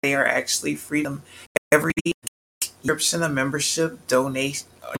they are actually freedom. Every subscription, a membership, donation,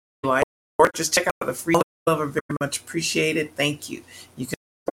 like, or just check out the free love are very much appreciated. Thank you. You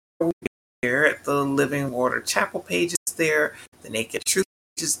can here at the Living Water Chapel pages there, the Naked Truth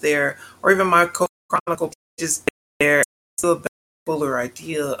pages there, or even my Chronicle pages there. It's a fuller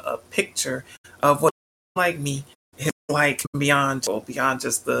idea, a picture of what like me is like beyond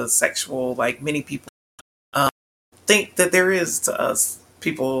just the sexual, like many people think that there is to us,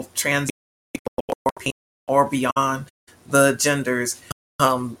 people, trans people, or beyond the genders,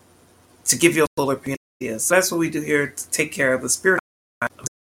 to give you a fuller idea. So that's what we do here, to take care of the spirit of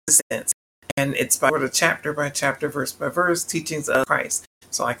existence. And it's by chapter, verse by verse, teachings of Christ.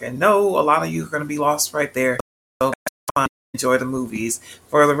 So like I know a lot of you are going to be lost right there. So enjoy the movies.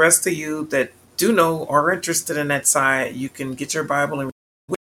 For the rest of you that do know or are interested in that side, you can get your Bible and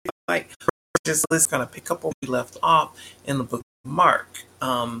like just going to pick up where we left off in the book of Mark.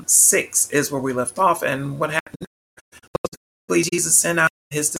 6 is where we left off, and what happened? Jesus sent out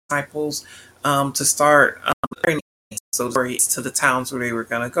his disciples to start training, so to the towns where they were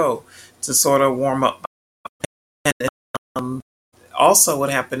going to go to sort of warm up. And also,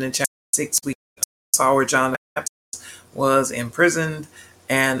 what happened in chapter 6, we saw where John the Baptist was imprisoned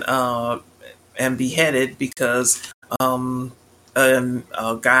and beheaded because a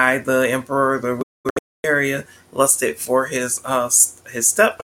guy, the emperor, the area, lusted for his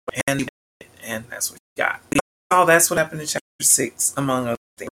step, and that's what he got. Oh, that's what happened in chapter 6, among other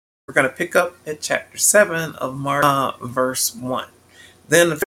things. We're going to pick up at chapter 7 of Mark, verse 1. Then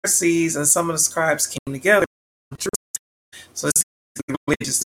the Pharisees and some of the scribes came together. So the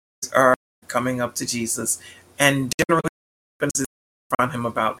religious are coming up to Jesus and generally confront him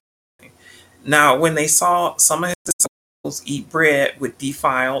about it. Now, when they saw some of his disciples eat bread with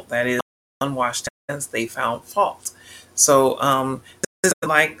defiled, that is, unwashed hands, they found fault. So, this isn't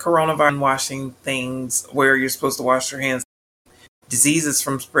like coronavirus washing things where you're supposed to wash your hands, diseases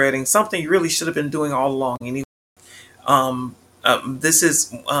from spreading, something you really should have been doing all along. Anyway, this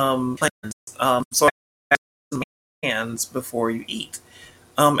is plans. So hands before you eat.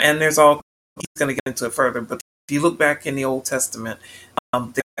 And there's all, he's going to get into it further, but if you look back in the Old Testament,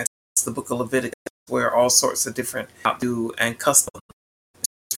 that's the book of Leviticus, where all sorts of different do and customs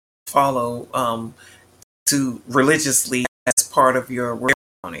follow to religiously as part of your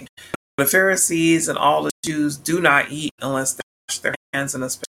ceremony. The Pharisees and all the Jews do not eat unless they wash their hands in a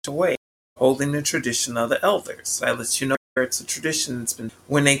special way, holding the tradition of the elders. That lets you know it's a tradition. It's been,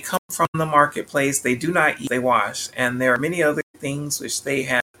 when they come from the marketplace, they do not eat, they wash. And there are many other things which they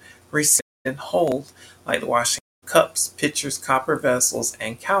have received and hold, like the washing of cups, pitchers, copper vessels,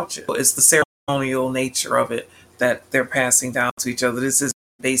 and couches. It's the ceremonial nature of it that they're passing down to each other. This is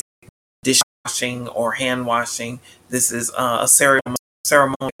basic dishwashing or hand washing. This is a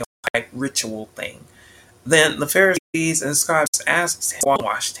ceremonial type ritual thing. Then the Pharisees and scribes asked, why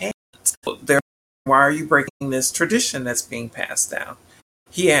washed hands? Why are you breaking this tradition that's being passed down?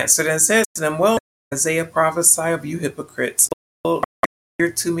 He answered and said to them, well, Isaiah prophesied of you hypocrites,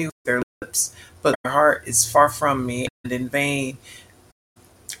 hear to me with their lips, but their heart is far from me, and in vain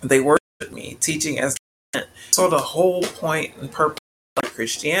they worship me, teaching as so the whole point and purpose of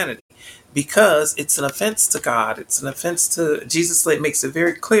Christianity, because it's an offense to God. It's an offense to Jesus. Makes it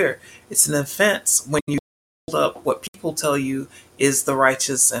very clear. It's an offense when you hold up what people tell you is the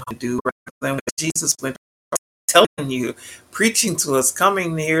righteous and do, rather than what Jesus went telling you, preaching to us,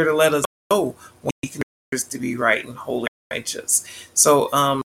 coming here to let us know what he considers to be right and holy and righteous. So,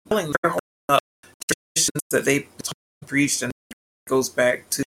 telling their traditions that they preached, and it goes back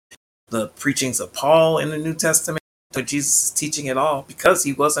to the preachings of Paul in the New Testament, but Jesus is teaching it all because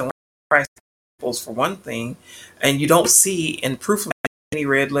he wasn't one of Christ's disciples, for one thing, and you don't see in proof of any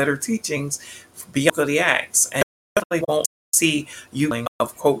red letter teachings beyond the Acts, and you definitely won't see you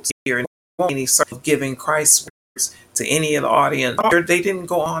of quotes here and any sort of giving Christ's words to any of the audience. They didn't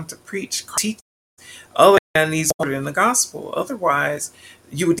go on to preach teach other than these words in the gospel. Otherwise,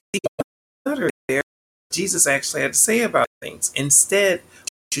 you would see letter there Jesus actually had to say about things. Instead,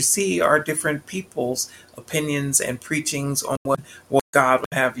 what you see are different people's opinions and preachings on what God would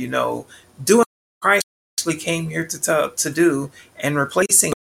have you know, doing what Christ actually came here to do, and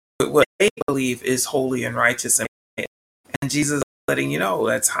replacing with what they believe is holy and righteous. And Jesus is letting you know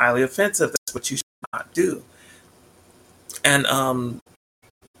that's highly offensive. That's what you should not do. And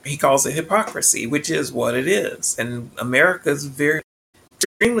he calls it hypocrisy, which is what it is. And America is very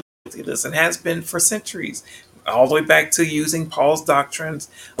extremely guilty of this and has been for centuries, all the way back to using Paul's doctrines,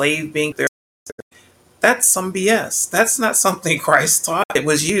 slave being there. That's some BS. That's not something Christ taught. It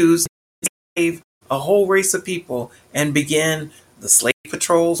was used to save a whole race of people and begin the slave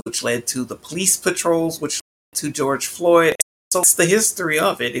patrols, which led to the police patrols, which led to George Floyd. So it's the history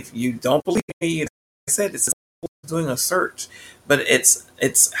of it. If you don't believe me, like I said, it's doing a search, but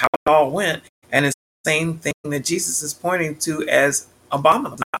it's how it all went, and it's the same thing that Jesus is pointing to as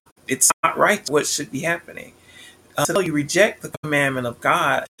abominable. It's not right what should be happening. Until you reject the commandment of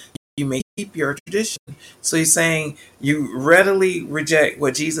God, you may keep your tradition. So he's saying you readily reject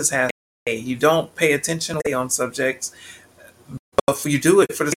what Jesus has to say. You don't pay attention on subjects, but if you do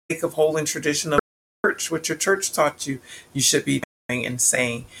it for the sake of holding tradition of church, what your church taught you, you should be doing and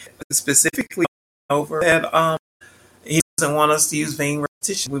saying. Specifically, over that he doesn't want us to use vain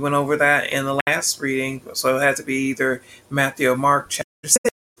repetition. We went over that in the last reading, so it had to be either Matthew or Mark chapter 6.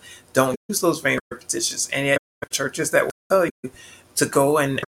 Don't use those vain repetitions. And yet, churches that will tell you to go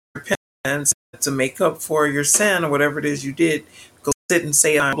and repent and to make up for your sin or whatever it is you did, go sit and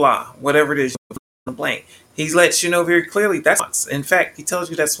say blah, whatever it is you in the blank. He lets you know very clearly that's, in fact, he tells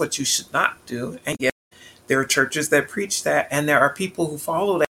you that's what you should not do. And yet, there are churches that preach that, and there are people who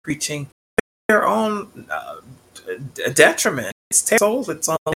follow that preaching their own detriment. It's terrible. It's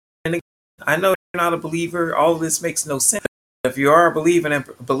on. And I know you're not a believer. All of this makes no sense. If you are a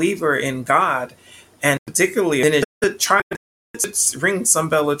believer in God, and particularly, then it should try to ring some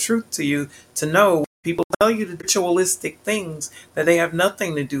bell of truth to you to know people tell you the ritualistic things that they have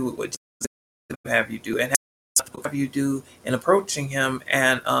nothing to do with what Jesus would have you do and have you do in approaching Him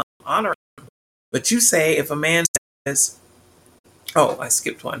and honoring Him. But you say if a man says, "Oh, I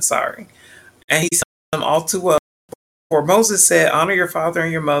skipped one. Sorry," and he said all too well. For Moses said, "Honor your father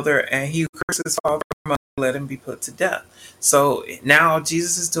and your mother, and he who curses his father or mother, let him be put to death." So now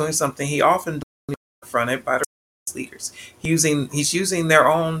Jesus is doing something he often does confronted by the leaders. He's using their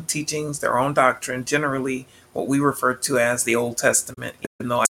own teachings, their own doctrine, generally what we refer to as the Old Testament, even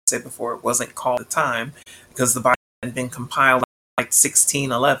though I said before it wasn't called at the time because the Bible had been compiled like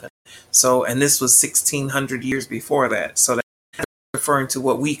 1611. So, and this was 1600 years before that. So that's referring to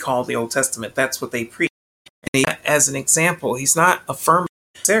what we call the Old Testament. That's what they preach. And as an example, he's not affirming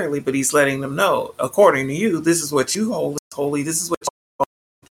necessarily, but he's letting them know, according to you, this is what you hold as holy. This is what you hold,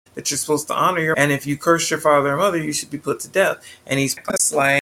 that you're supposed to honor your. And if you curse your father and mother, you should be put to death. And he's just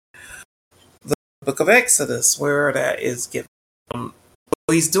like the book of Exodus, where that is given.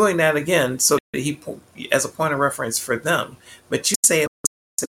 He's doing that again, so that he, as a point of reference for them. But you say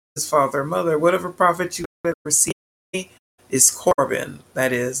his father or mother, whatever prophet you ever see is Corban,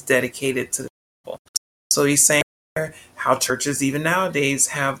 that is dedicated to the people. So he's saying how churches even nowadays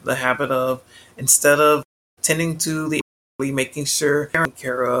have the habit of, instead of tending to the elderly, making sure you're taken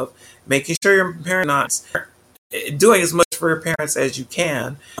care of, making sure your parents not doing as much for your parents as you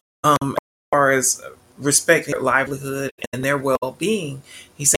can, as far as respecting their livelihood and their well-being.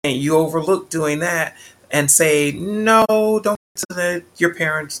 He's saying you overlook doing that and say, no, don't to your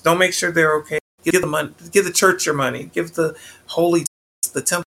parents, don't make sure they're okay. Give the money, give the church your money, give the holy, the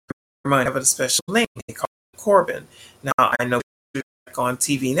temple your money. Have a special name. They call it Corban. Now I know on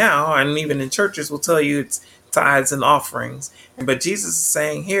TV now, and even in churches will tell you it's tithes and offerings. But Jesus is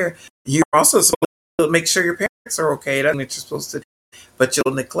saying here, you're also supposed to make sure your parents are okay. That's what you're supposed to do. But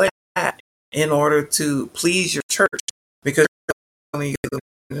you'll neglect that in order to please your church because you're only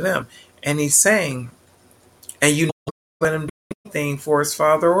giving them. And he's saying, and you don't let him do anything for his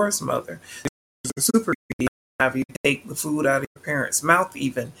father or his mother. It's super easy to have you take the food out of your parents' mouth,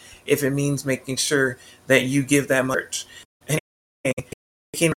 even if it means making sure that you give that much. And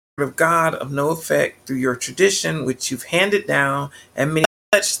making the word of God of no effect through your tradition, which you've handed down, and many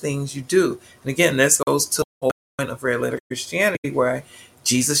such things you do. And again, this goes to the whole point of red letter Christianity, where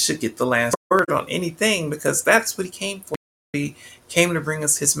Jesus should get the last word on anything because that's what he came for. He came to bring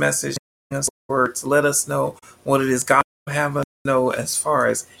us his message, bring us words, let us know what it is God would have us know as far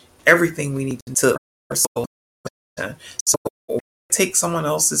as everything we need to our soul. So take someone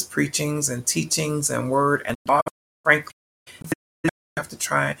else's preachings and teachings and word and frankly you have to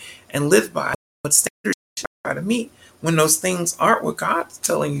try and live by what standards you try to meet when those things aren't what God's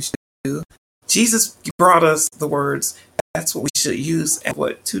telling you to do. Jesus brought us the words. That's what we should use and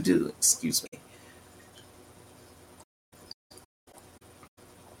what to do. Excuse me.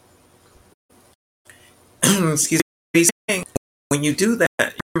 Excuse me. He's saying when you do that,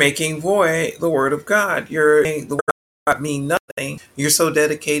 you're making void the word of God. You're making the word of God mean nothing. You're so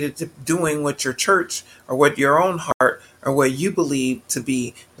dedicated to doing what your church or what your own heart or what you believe to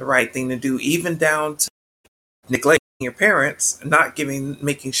be the right thing to do, even down to neglecting your parents, not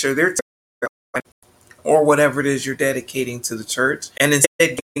making sure they're or whatever it is you're dedicating to the church, and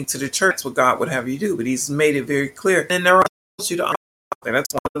instead getting to the church what God would have you do. But he's made it very clear. And there are you to honor.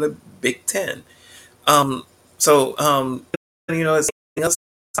 That's one of the big 10. So you know, it's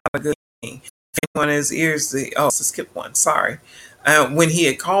not a good thing. If anyone has ears, to skip one, sorry. When he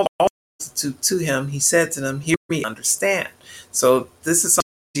had called all to him, he said to them, hear me, understand. So this is something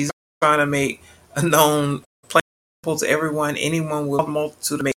Jesus is trying to make a known plain to everyone, anyone with a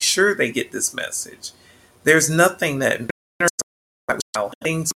multitude, to make sure they get this message. There's nothing that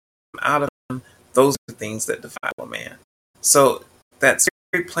things out of him, those are things that defile a man. So that's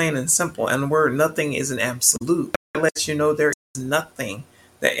very plain and simple. And the word nothing is an absolute. It lets you know there is nothing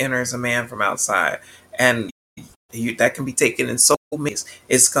that enters a man from outside. And that can be taken in so many ways.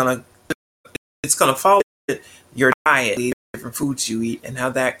 It's gonna follow your diet, the different foods you eat, and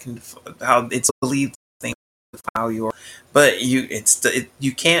how it's believed things defile your. But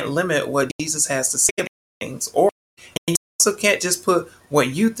you can't limit what Jesus has to say about things, or you also can't just put what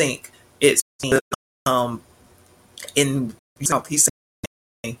you think it's in his mouth. He's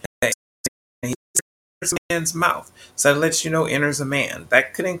saying that he enters a man's mouth, so that lets you know enters a man.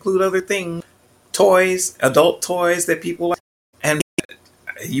 That could include other things, toys, adult toys that people like, and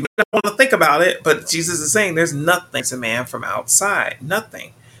you don't want to think about it, but Jesus is saying there's nothing to man from outside,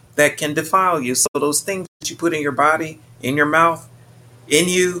 nothing that can defile you. So those things that you put in your body, in your mouth, in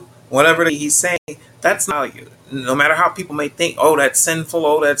you, whatever he's saying, that's not you. No matter how people may think, oh, that's sinful,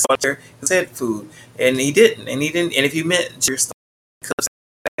 oh, that's butter, he said food, and he didn't, and if you meant your stomach, because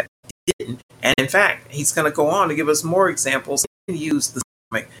he didn't, and in fact, he's going to go on to give us more examples and use the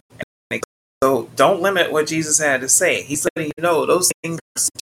stomach. So don't limit what Jesus had to say. He's letting you know those things are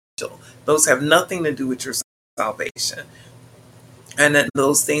essential. Those have nothing to do with your salvation, and that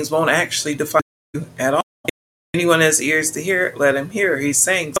those things won't actually defile you at all. Anyone has ears to hear it, let him hear. He's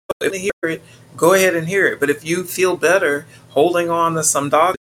saying, if you hear it, go ahead and hear it. But if you feel better holding on to some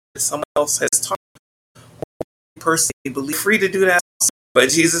dog that someone else has taught you, personally believe, free to do that. But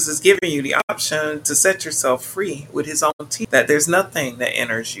Jesus is giving you the option to set yourself free with his own teeth, that there's nothing that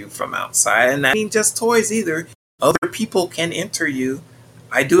enters you from outside. And that means just toys either. Other people can enter you.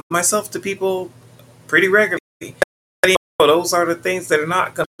 I do it myself to people pretty regularly. Those are the things that are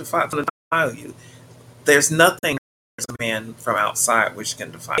not going to defile you. There's nothing as a man from outside which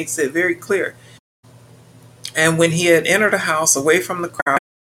can defile. Makes it very clear. And when he had entered a house away from the crowd,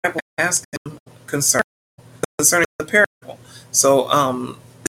 the disciples asked him concerning the parable. So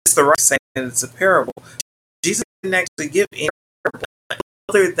it's the right saying that it's a parable. Jesus didn't actually give any parable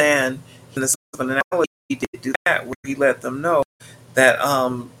other than in the sense of an analogy. He did do that where he let them know that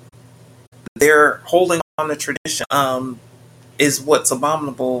they're holding on to tradition is what's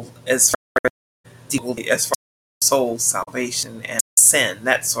abominable as far as soul salvation and sin,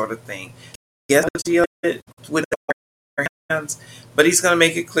 that sort of thing. He has to deal with their hands, but he's going to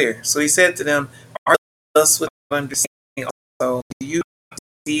make it clear. So he said to them, "Are thus with understanding also? Do you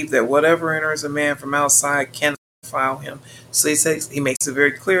perceive that whatever enters a man from outside cannot defile him?" So he makes it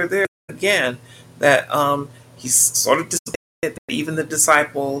very clear there again that he's sort of disappointed that even the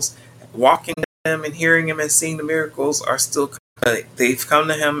disciples walking with him and hearing him and seeing the miracles are still they've come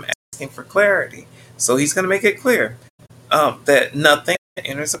to him asking for clarity. So he's going to make it clear that nothing that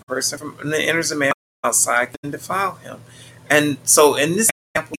enters a man outside can defile him. And so in this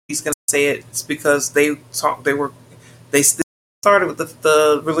example, he's going to say it's because they started with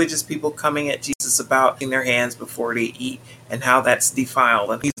the religious people coming at Jesus about washing their hands before they eat and how that's defiled.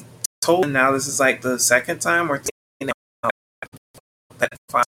 And he's told them now this is like the second time we're thinking that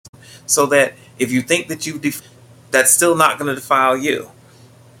defiles. So that if you think that that's still not going to defile you,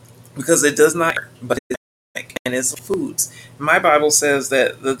 because it does not, but and it's foods. My Bible says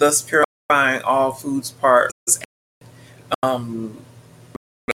that thus purifying all foods parts, but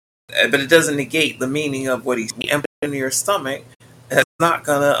it doesn't negate the meaning of what he's empty in your stomach. It's not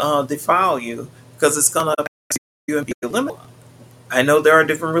gonna defile you because it's gonna you and be eliminated. I know there are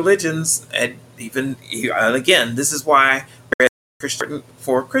different religions, and again, this is why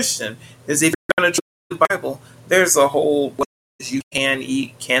for a Christian is if you're gonna read the Bible, there's a whole you can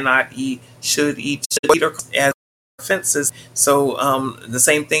eat, cannot eat, should eat, or as offenses. So the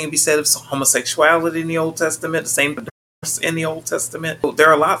same thing can be said of homosexuality in the Old Testament, the same in the Old Testament. There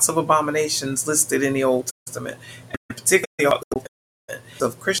are lots of abominations listed in the Old Testament, and particularly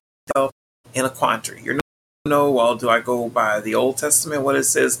of Christian health in a quandary. You're well, do I go by the Old Testament, what it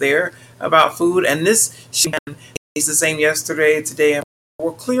says there about food? And this is the same yesterday, today, and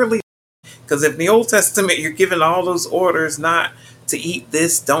more clearly. Because if in the Old Testament you're given all those orders not to eat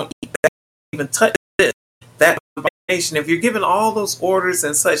this, don't eat that, even touch this, that abomination, if you're given all those orders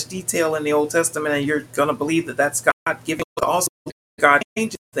in such detail in the Old Testament and you're going to believe that that's God giving, also God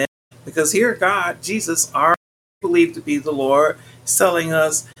changes them. Because here God, Jesus, are believed to be the Lord, is telling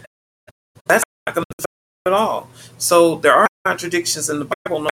us that's not going to affect at all. So there are contradictions in the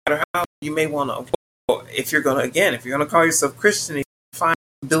Bible, no matter how you may want to. If you're gonna, again, if you're gonna call yourself Christian, if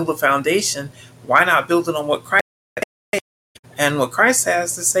you build a foundation, why not build it on what Christ has? And what Christ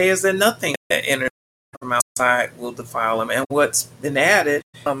has to say is that nothing that enters from outside will defile him. And what's been added,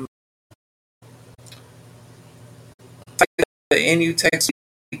 like the NU text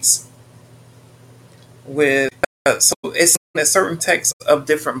with, so it's that certain texts of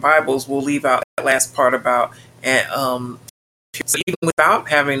different Bibles will leave out that last part about, and so even without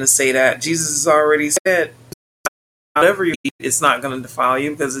having to say that, Jesus has already said, whatever you eat, it's not going to defile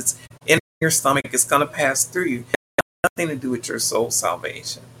you because it's in your stomach. It's going to pass through you. It has nothing to do with your soul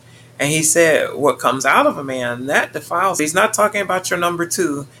salvation. And he said, what comes out of a man, that defiles. He's not talking about your number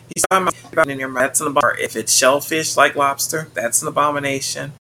two. He's talking about in your mouth. That's an abomination. If it's shellfish like lobster, that's an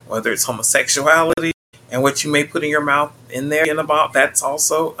abomination. Whether it's homosexuality and what you may put in your mouth in there, that's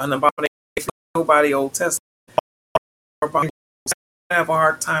also an abomination. Nobody Old Testament. I have a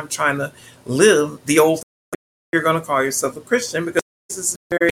hard time trying to live the old. You're going to call yourself a Christian because this is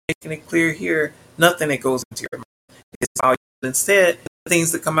very making it clear here. Nothing that goes into your mouth is valuable. Instead, the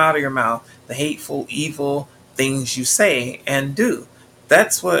things that come out of your mouth, the hateful, evil things you say and do.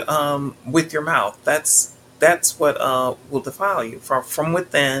 That's what with your mouth. That's what will defile you. From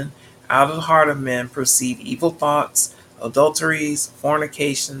within, out of the heart of men, proceed evil thoughts, adulteries,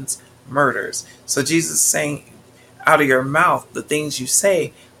 fornications, murders. So Jesus is saying, out of your mouth, the things you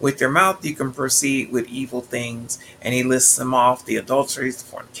say, with your mouth you can proceed with evil things. And he lists them off: the adulteries, the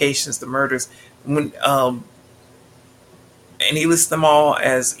fornications, the murders. And he lists them all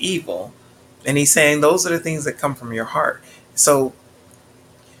as evil. And he's saying those are the things that come from your heart. So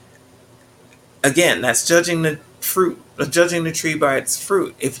again, that's judging the fruit, judging the tree by its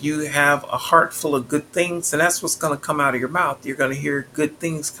fruit. If you have a heart full of good things, then that's what's going to come out of your mouth. You're going to hear good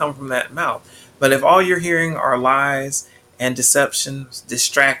things come from that mouth. But if all you're hearing are lies and deceptions,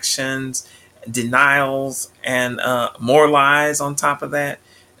 distractions, denials, and more lies on top of that,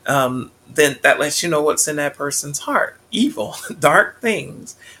 then that lets you know what's in that person's heart. Evil, dark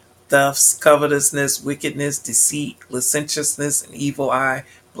things. Thefts, covetousness, wickedness, deceit, licentiousness, an evil eye,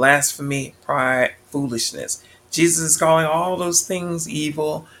 blasphemy, pride, foolishness. Jesus is calling all those things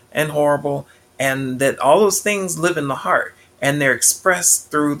evil and horrible, and that all those things live in the heart, and they're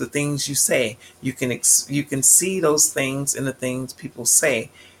expressed through the things you say. You can see those things in the things people say,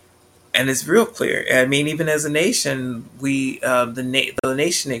 and it's real clear. I mean, even as a nation, the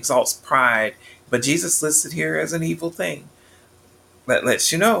nation exalts pride, but Jesus listed here as an evil thing. That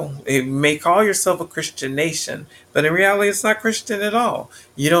lets you know it may call yourself a Christian nation, but in reality, it's not Christian at all.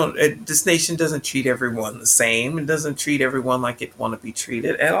 This nation doesn't treat everyone the same. It doesn't treat everyone like it want to be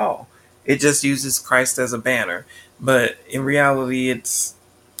treated at all. It just uses Christ as a banner, but in reality, it's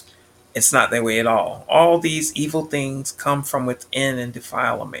not that way at all. All these evil things come from within and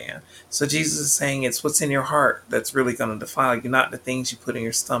defile a man. So Jesus is saying it's what's in your heart that's really going to defile you, not the things you put in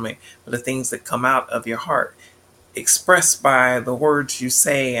your stomach, but the things that come out of your heart, expressed by the words you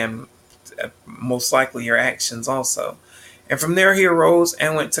say and most likely your actions also. And from there he arose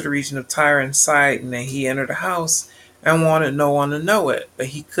and went to the region of Tyre and Sidon, and he entered a house and wanted no one to know it, but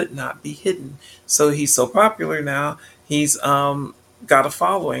he could not be hidden. So he's so popular now, he's got a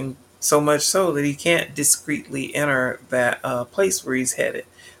following, so much so that he can't discreetly enter that place where he's headed.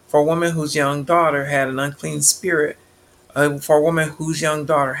 For a woman whose young daughter had an unclean spirit,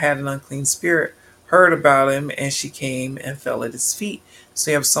 heard about him, and she came and fell at his feet.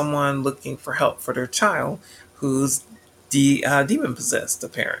 So you have someone looking for help for their child who's demon possessed,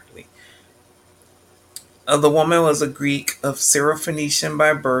 apparently. The woman was a Greek of Syrophoenician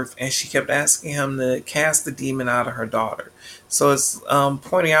by birth, and she kept asking him to cast the demon out of her daughter. So it's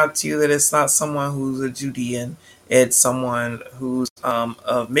pointing out to you that it's not someone who's a Judean, it's someone who's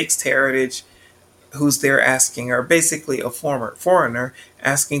of mixed heritage, who's there asking her, basically a former foreigner,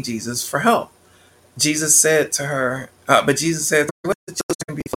 asking Jesus for help. Jesus said to her, but Jesus said, let the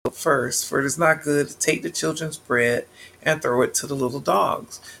children be filled first, for it is not good to take the children's bread and throw it to the little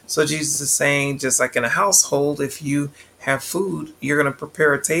dogs. So Jesus is saying, just like in a household, if you have food, you're going to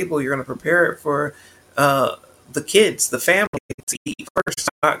prepare a table, you're going to prepare it for the kids, the family to eat first.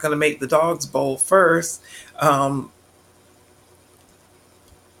 You're not going to make the dogs bowl first,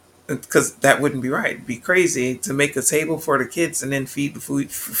 because that wouldn't be right. It'd be crazy to make a table for the kids and then feed the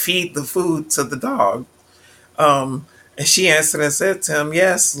food to the dog. And she answered and said to him,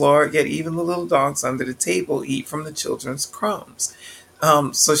 yes, Lord, yet even the little dogs under the table eat from the children's crumbs.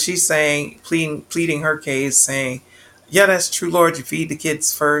 So she's saying, pleading her case, saying, yeah, that's true, Lord, you feed the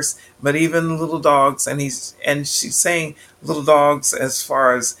kids first, but even the little dogs, and she's saying little dogs as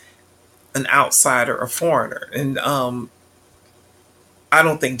far as an outsider, a foreigner. And I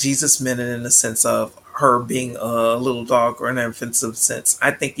don't think Jesus meant it in the sense of her being a little dog or an offensive sense.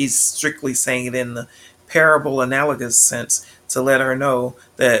 I think he's strictly saying it in the parable analogous sense to let her know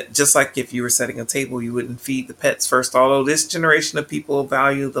that just like if you were setting a table, you wouldn't feed the pets first. Although this generation of people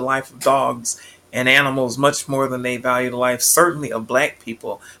value the life of dogs and animals much more than they value the life, certainly of black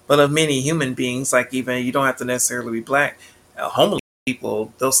people, but of many human beings, like even you don't have to necessarily be black, homeless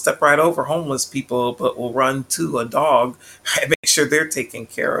people, they'll step right over homeless people, but will run to a dog and make sure they're taken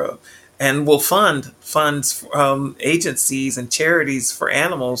care of, and will funds agencies and charities for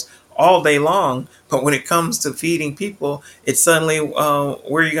animals all day long. But when it comes to feeding people, it's suddenly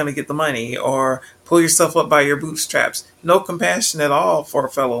where are you going to get the money, or pull yourself up by your bootstraps. No compassion at all for a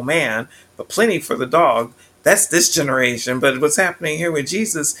fellow man, but plenty for the dog. That's this generation. But what's happening here with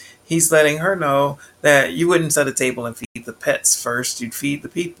Jesus, he's letting her know that you wouldn't set a table and feed the pets first. You'd feed the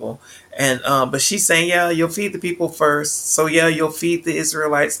people. And but she's saying, yeah, you'll feed the people first. So yeah, you'll feed the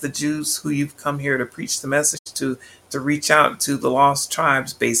Israelites, the Jews who you've come here to preach the message to reach out to the lost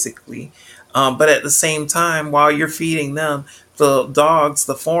tribes, basically. But at the same time, while you're feeding them, the dogs,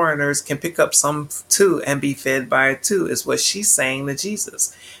 the foreigners, can pick up some too and be fed by it too, is what she's saying to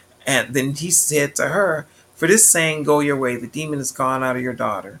Jesus. And then he said to her, for this saying, go your way, the demon is gone out of your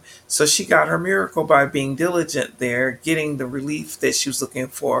daughter. So she got her miracle by being diligent there, getting the relief that she was looking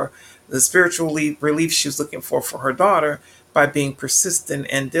for, the spiritual relief she was looking for her daughter, by being persistent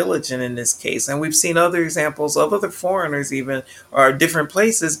and diligent in this case. And we've seen other examples of other foreigners, even, or different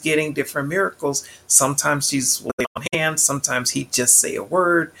places, getting different miracles. Sometimes Jesus will lay on hands, sometimes he'd just say a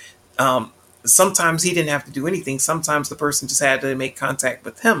word. Um, Sometimes he didn't have to do anything. Sometimes the person just had to make contact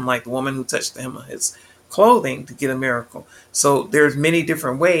with him, like the woman who touched him on his clothing to get a miracle. So there's many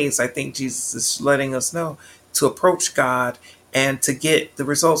different ways I think Jesus is letting us know to approach God and to get the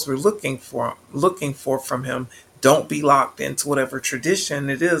results we're looking for from him. Don't be locked into whatever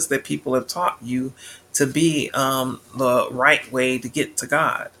tradition it is that people have taught you to be the right way to get to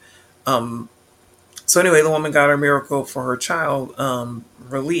God. Um, so anyway, the woman got her miracle for her child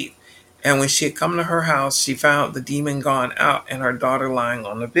relief. And when she had come to her house, she found the demon gone out and her daughter lying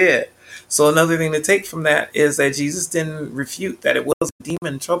on the bed. So another thing to take from that is that Jesus didn't refute that it was a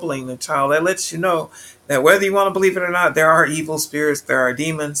demon troubling the child. That lets you know that whether you want to believe it or not, there are evil spirits, there are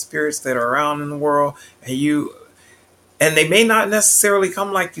demon spirits that are around in the world, and they may not necessarily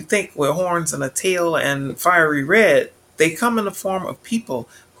come like you think with horns and a tail and fiery red. They come in the form of people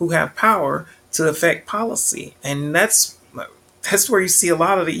who have power to affect policy. And that's where you see a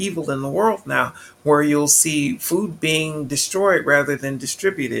lot of the evil in the world now, where you'll see food being destroyed rather than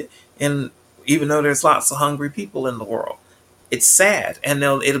distributed. And even though there's lots of hungry people in the world, it's sad. And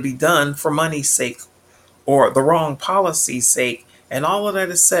it'll be done for money's sake or the wrong policy's sake. And all of that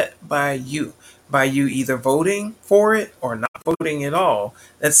is set by you either voting for it or not voting at all.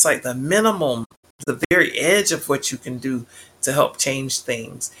 That's like the minimum, the very edge of what you can do to help change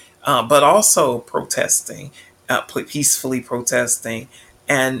things. But also protesting, peacefully protesting.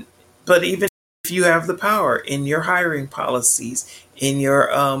 And but even if you have the power in your hiring policies, in your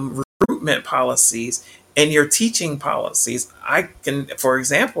recruitment policies, in your teaching policies, I can, for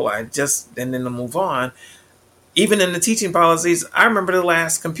example, and then to move on, even in the teaching policies, I remember the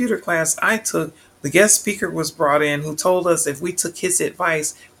last computer class I took, the guest speaker was brought in who told us if we took his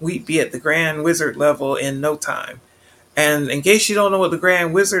advice, we'd be at the Grand Wizard level in no time. And in case you don't know what the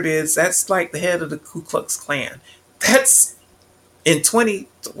Grand Wizard is, that's like the head of the Ku Klux Klan. That's in 20,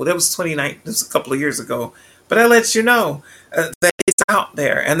 well, that was 29, this was a couple of years ago. But that lets you know that it's out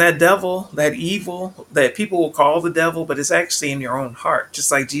there. And that devil, that evil, that people will call the devil, but it's actually in your own heart. Just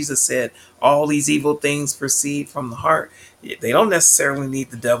like Jesus said, all these evil things proceed from the heart. They don't necessarily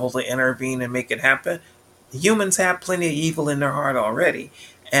need the devil to intervene and make it happen. Humans have plenty of evil in their heart already.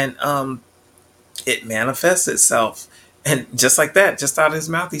 And it manifests itself. And just like that, just out of his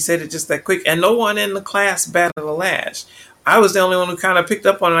mouth, he said it just that quick. And no one in the class batted a lash. I was the only one who kind of picked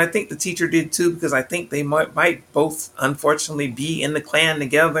up on it. I think the teacher did too, because I think they might both, unfortunately, be in the clan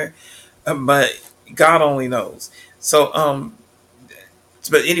together. But God only knows. So,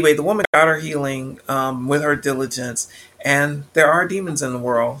 but anyway, the woman got her healing with her diligence. And there are demons in the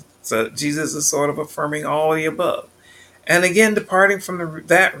world. So Jesus is sort of affirming all the above. And again, departing from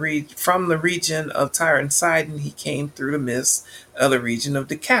from the region of Tyre and Sidon, he came through the midst of the region of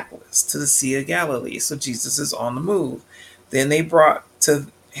Decapolis to the Sea of Galilee. So Jesus is on the move. Then they brought to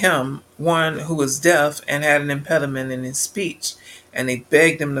him one who was deaf and had an impediment in his speech, and they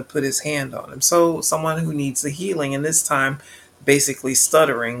begged him to put his hand on him. So someone who needs a healing, and this time basically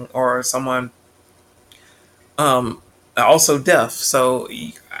stuttering, or someone also deaf. So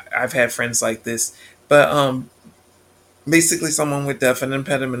I've had friends like this, but basically someone with deaf and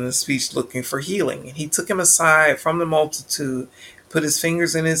impediment of speech looking for healing. And he took him aside from the multitude, put his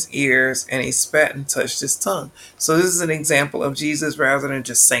fingers in his ears, and he spat and touched his tongue. So this is an example of Jesus, rather than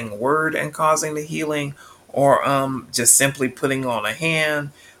just saying a word and causing the healing, or just simply putting on a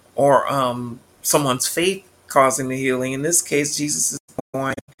hand, or someone's faith causing the healing. In this case, Jesus is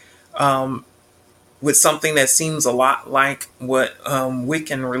going um, with something that seems a lot like what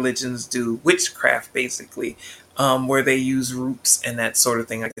Wiccan religions do, witchcraft basically, where they use roots and that sort of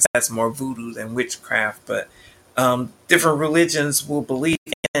thing. I guess that's more voodoo than witchcraft, but different religions will believe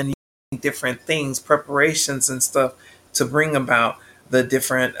in using different things, preparations and stuff, to bring about the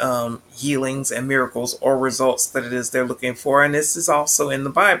different healings and miracles or results that it is they're looking for. And this is also in the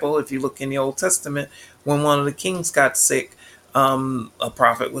Bible. If you look in the Old Testament, when one of the kings got sick, a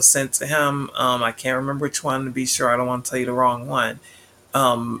prophet was sent to him. I can't remember which one to be sure. I don't want to tell you the wrong one.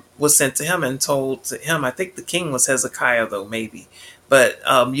 Was sent to him and told to him. I think the king was Hezekiah, though, maybe. But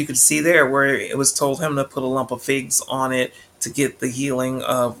you could see there where it was told him to put a lump of figs on it to get the healing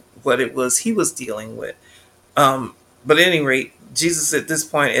of what it was he was dealing with. But at any rate, Jesus at this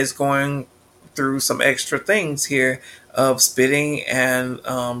point is going through some extra things here of spitting and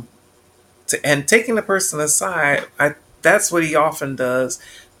taking the person aside. That's what he often does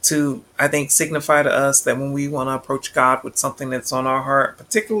to, I think, signify to us that when we want to approach God with something that's on our heart,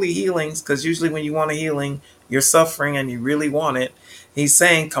 particularly healings, because usually when you want a healing, you're suffering and you really want it. He's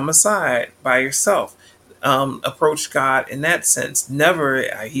saying, come aside by yourself. Approach God in that sense.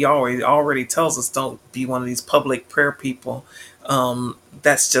 Never, he already tells us, don't be one of these public prayer people.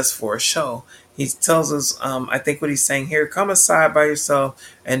 That's just for a show. He tells us, I think what he's saying here, come aside by yourself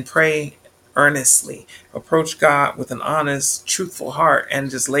and pray earnestly. Approach God with an honest, truthful heart and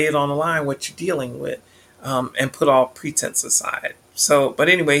just lay it on the line what you're dealing with, and put all pretense aside. So, but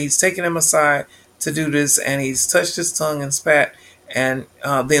anyway, he's taken him aside to do this, and he's touched his tongue and spat. And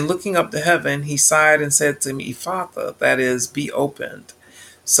then looking up to heaven, he sighed and said to me, Ephphatha, that is, be opened.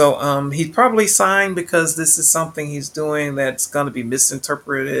 So he probably signed because this is something he's doing that's going to be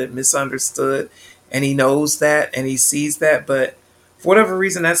misinterpreted, misunderstood, and he knows that and he sees that. But for whatever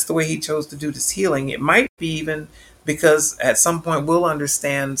reason, that's the way he chose to do this healing. It might be even because at some point we'll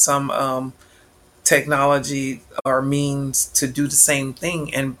understand some technology or means to do the same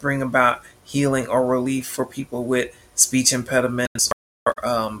thing and bring about healing or relief for people with speech impediments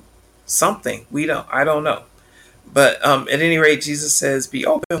or something. I don't know. But at any rate, Jesus says, be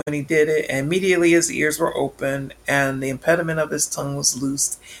open when he did it. And immediately his ears were opened and the impediment of his tongue was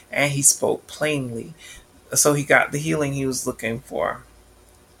loosed and he spoke plainly. So he got the healing he was looking for.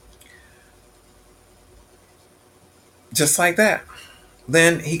 Just like that.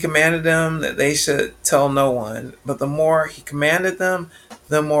 Then he commanded them that they should tell no one. But the more he commanded them,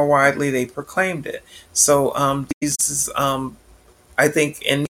 the more widely they proclaimed it. So Jesus, I think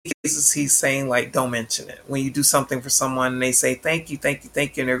in cases he's saying, like, don't mention it. When you do something for someone and they say thank you, thank you,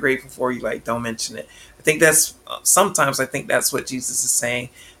 thank you, and they're grateful for you, like, don't mention it. I think that's sometimes I think that's what Jesus is saying,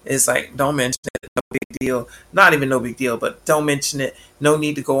 is like, don't mention it, no big deal. Not even no big deal, but don't mention it. No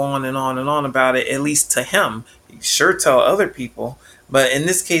need to go on and on and on about it, at least to him. You sure tell other people, but in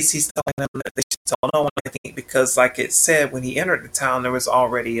this case he's telling them that they should tell no one, I think, because like it said, when he entered the town there was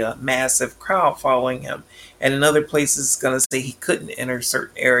already a massive crowd following him. And in other places it's going to say he couldn't enter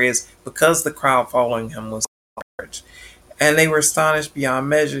certain areas because the crowd following him was large. And they were astonished beyond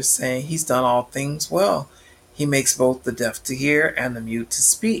measure, saying, he's done all things well. He makes both the deaf to hear and the mute to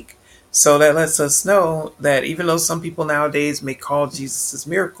speak. So that lets us know that even though some people nowadays may call Jesus'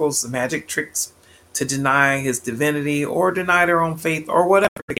 miracles the magic tricks to deny his divinity or deny their own faith or whatever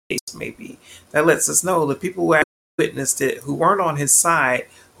the case may be, that lets us know the people who actually witnessed it, who weren't on his side,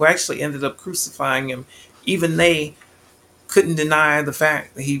 who actually ended up crucifying him, even they couldn't deny the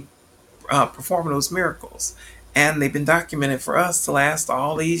fact that he performing those miracles. And they've been documented for us to last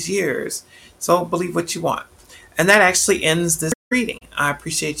all these years. So believe what you want. And that actually ends this reading. I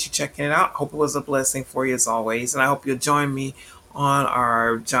appreciate you checking it out. Hope it was a blessing for you as always. And I hope you'll join me on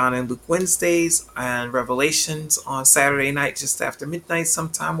our John and Luke Wednesdays and Revelations on Saturday night just after midnight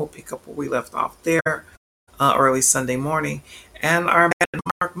sometime. We'll pick up where we left off there early Sunday morning. And our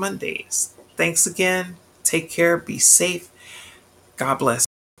Mark Mondays. Thanks again. Take care. Be safe. God bless.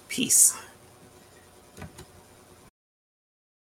 Peace.